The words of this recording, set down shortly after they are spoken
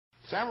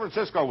San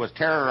Francisco was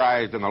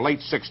terrorized in the late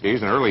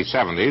 60s and early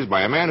 70s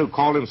by a man who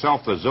called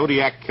himself the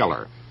Zodiac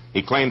Killer.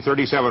 He claimed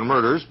 37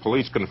 murders.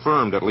 Police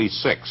confirmed at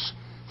least 6.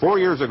 4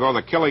 years ago,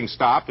 the killing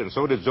stopped, and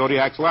so did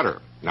Zodiac's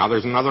letter. Now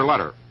there's another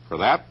letter. For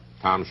that,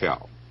 Tom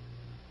Schell.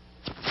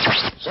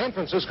 San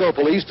Francisco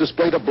police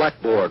displayed a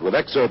blackboard with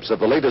excerpts of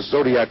the latest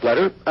Zodiac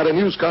letter at a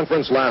news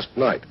conference last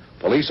night.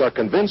 Police are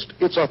convinced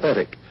it's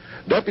authentic.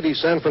 Deputy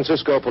San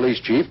Francisco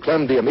Police Chief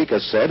Clem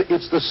D'Amicus said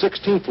it's the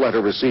 16th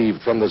letter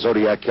received from the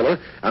Zodiac Killer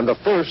and the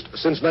first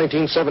since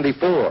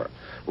 1974.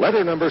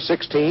 Letter number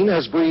 16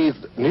 has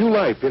breathed new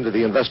life into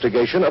the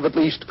investigation of at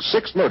least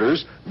 6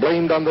 murders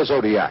blamed on the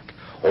Zodiac.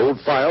 Old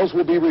files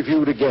will be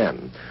reviewed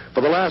again.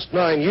 For the last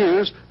 9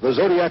 years, the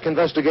Zodiac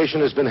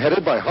investigation has been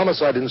headed by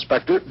Homicide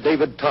Inspector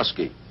David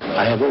Toschi.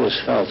 I have always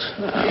felt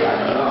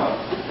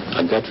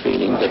a gut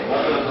feeling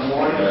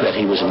that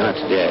he was not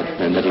dead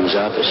and that he was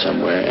out there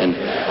somewhere and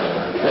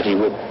that he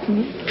would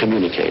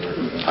communicate.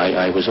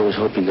 I was always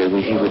hoping that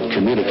he would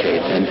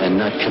communicate and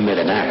not commit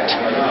an act.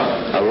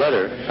 A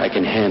letter I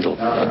can handle.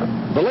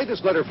 The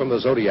latest letter from the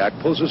Zodiac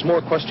poses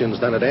more questions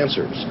than it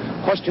answers.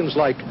 Questions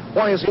like,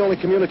 why has he only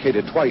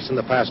communicated twice in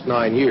the past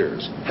 9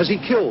 years? Has he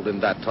killed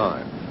in that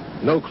time?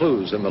 No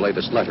clues in the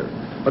latest letter.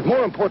 But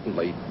more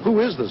importantly,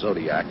 who is the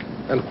Zodiac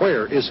and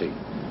where is he?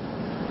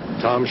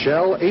 Tom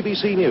Schell,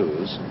 ABC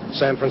News,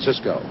 San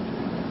Francisco.